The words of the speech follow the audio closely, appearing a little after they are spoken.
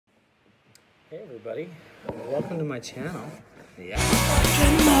Hey everybody, welcome to my channel. Yeah.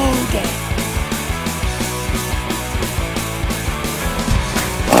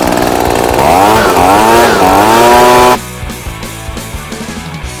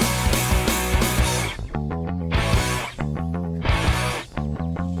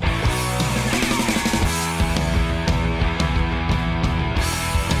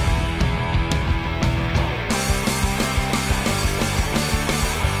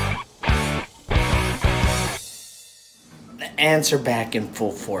 Ants are back in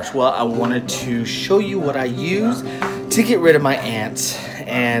full force. Well, I wanted to show you what I use to get rid of my ants,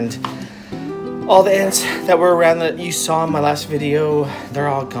 and all the ants that were around that you saw in my last video, they're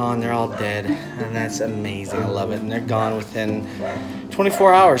all gone, they're all dead, and that's amazing. I love it, and they're gone within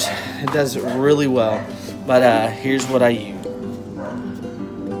 24 hours. It does really well. But here's what I use.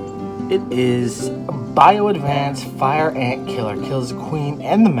 It is BioAdvance Fire Ant Killer. Kills the queen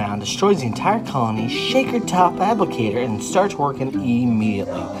and the mound, destroys the entire colony, shaker top applicator, and starts working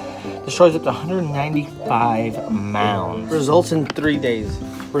immediately. Destroys up to 195 mounds. Results in 3 days.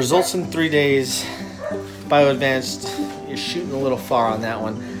 Results in 3 days. BioAdvanced, you're shooting a little far on that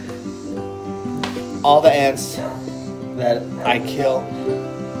one. All the ants that I kill,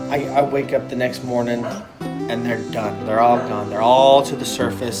 I wake up the next morning and they're done. They're all gone. They're all to the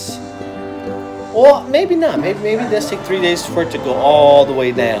surface. Well, maybe not. Maybe it does take 3 days for it to go all the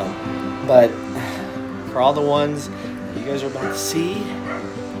way down. But for all the ones you guys are about to see,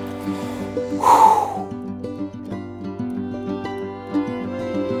 whew.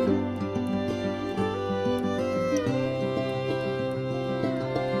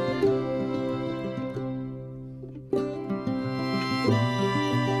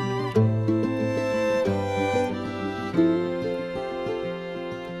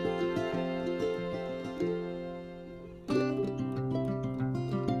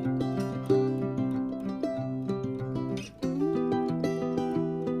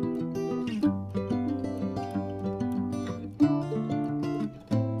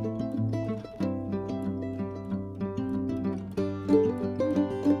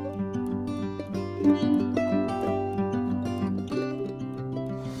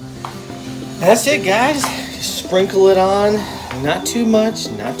 That's it, guys. Just sprinkle it on, not too much,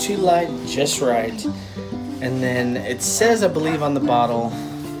 not too light, just right. And then it says, I believe on the bottle,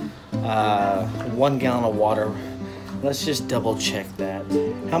 1 gallon of water. Let's just double check that.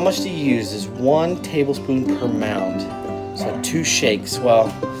 How much to use is 1 tablespoon per mound. So 2 shakes. Well,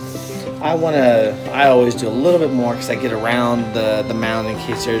 I always do a little bit more because I get around the mound in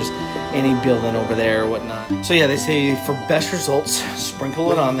case there's any building over there or whatnot. So yeah, they say for best results,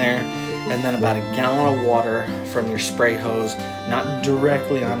 sprinkle it on there. And then about 1 gallon of water from your spray hose, not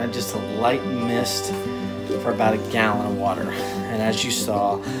directly on it, just a light mist for about 1 gallon of water. And as you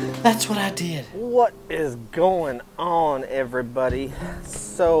saw, that's what I did. What is going on, everybody?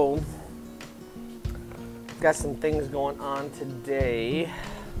 So, got some things going on today.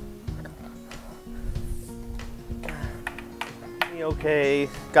 Okay,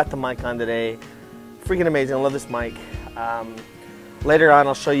 got the mic on today. Freaking amazing, I love this mic. Later on,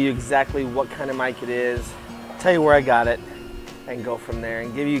 I'll show you exactly what kind of mic it is, tell you where I got it, and go from there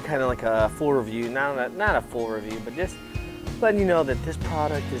and give you kind of like a full review. Not a full review, but just letting you know that this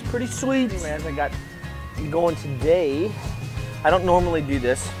product is pretty sweet. Anyway, as I got going today, I don't normally do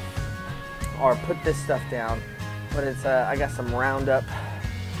this or put this stuff down, but it's I got some Roundup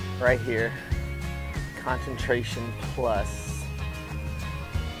right here, Concentration Plus.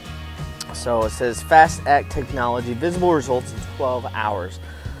 So it says fast act technology, visible results in 12 hours.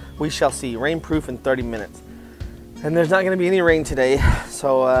 We shall see, rainproof in 30 minutes. And there's not gonna be any rain today,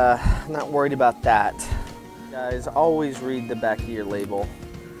 so I'm not worried about that. Guys, always read the back of your label.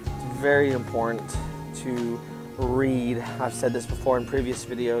 It's very important to read. I've said this before in previous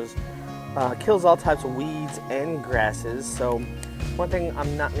videos. Kills all types of weeds and grasses. So one thing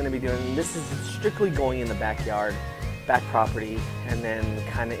I'm not gonna be doing, this is strictly going in the backyard, back property, and then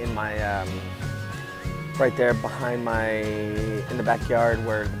kind of in my right there behind in the backyard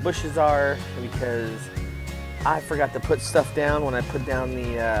where the bushes are, because I forgot to put stuff down when I put down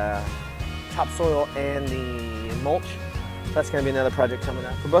the topsoil and the mulch. That's going to be another project coming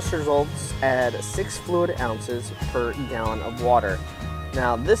up. For best results, add 6 fluid ounces per gallon of water.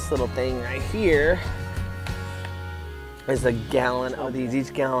 Now this little thing right here is 1 gallon of these.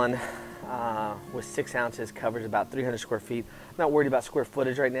 Each gallon with 6 ounces covers about 300 square feet. I'm not worried about square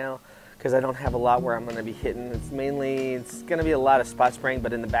footage right now because I don't have a lot where I'm going to be hitting. It's going to be a lot of spot spraying,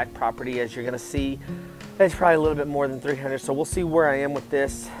 but in the back property, as you're going to see, it's probably a little bit more than 300. So we'll see where I am with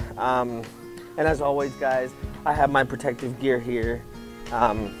this. And as always, guys, I have my protective gear here.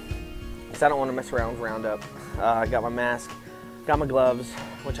 because I don't want to mess around with Roundup. I got my mask, got my gloves,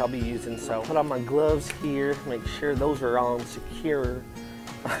 which I'll be using. So put on my gloves here, make sure those are on secure.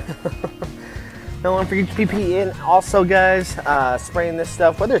 Don't want to forget your PPE in. Also, guys, spraying this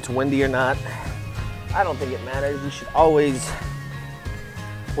stuff, whether it's windy or not, I don't think it matters. You should always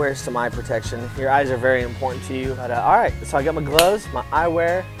wear some eye protection. Your eyes are very important to you. But all right, so I got my gloves, my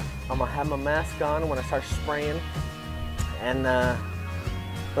eyewear. I'm gonna have my mask on when I start spraying, and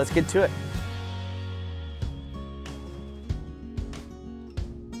let's get to it.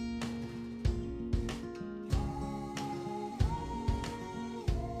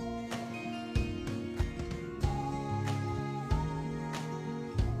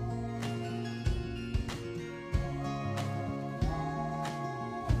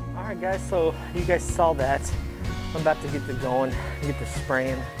 All right, guys, so you guys saw that. I'm about to get to going, get to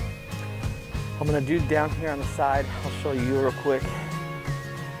spraying. I'm gonna do down here on the side. I'll show you real quick.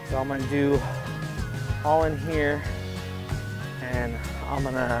 So I'm gonna do all in here, and I'm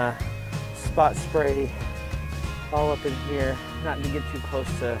gonna spot spray all up in here, not to get too close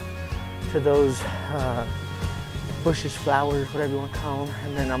to those bushes, flowers, whatever you want to call them.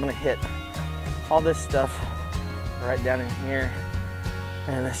 And then I'm gonna hit all this stuff right down in here,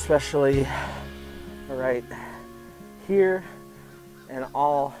 and especially right here, and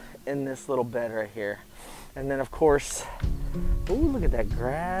all in this little bed right here. And then of course, ooh, look at that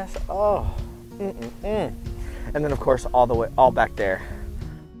grass. Oh, and then of course all the way, all back there.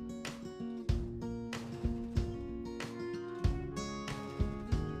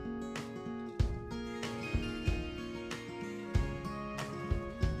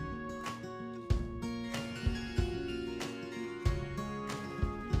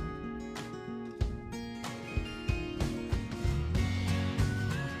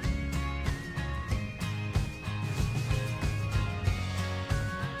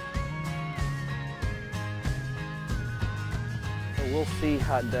 We'll see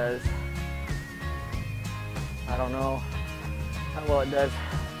how it does. I don't know how well it does.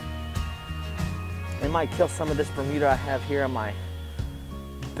 It might kill some of this Bermuda I have here on my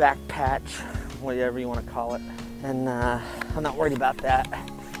back patch, whatever you want to call it. And I'm not worried about that.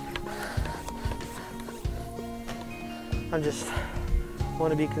 I'm just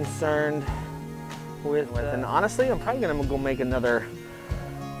want to be concerned with and honestly, I'm probably gonna go make another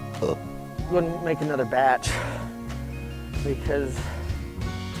batch, because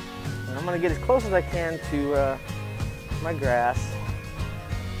I'm gonna get as close as I can to my grass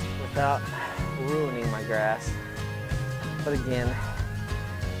without ruining my grass. But again,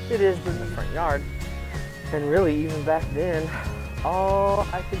 it is in the front yard, and really even back then, all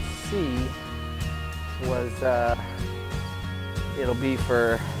I could see was it'll be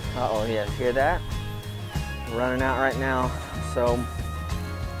for, uh-oh, yeah, hear that? Running out right now. So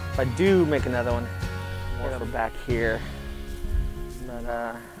if I do make another one, more for back here.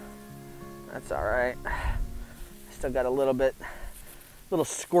 But that's all right. I still got a little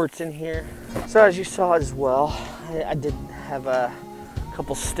squirts in here. So as you saw as well, I did have a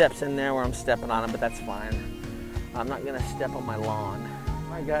couple steps in there where I'm stepping on them, but that's fine. I'm not gonna step on my lawn.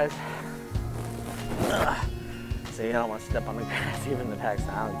 All right, guys. See, I don't want to step on the grass, even the packs.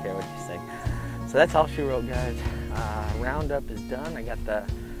 I don't care what you say. So that's all she wrote, guys. Roundup is done. I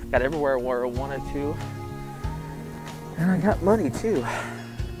got everywhere where I wanted to. And I got money too.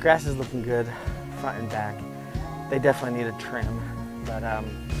 Grass is looking good, front and back. They definitely need a trim. But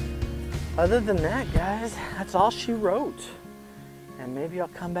other than that, guys, that's all she wrote. And maybe I'll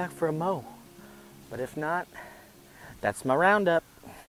come back for a mow. But if not, that's my Roundup.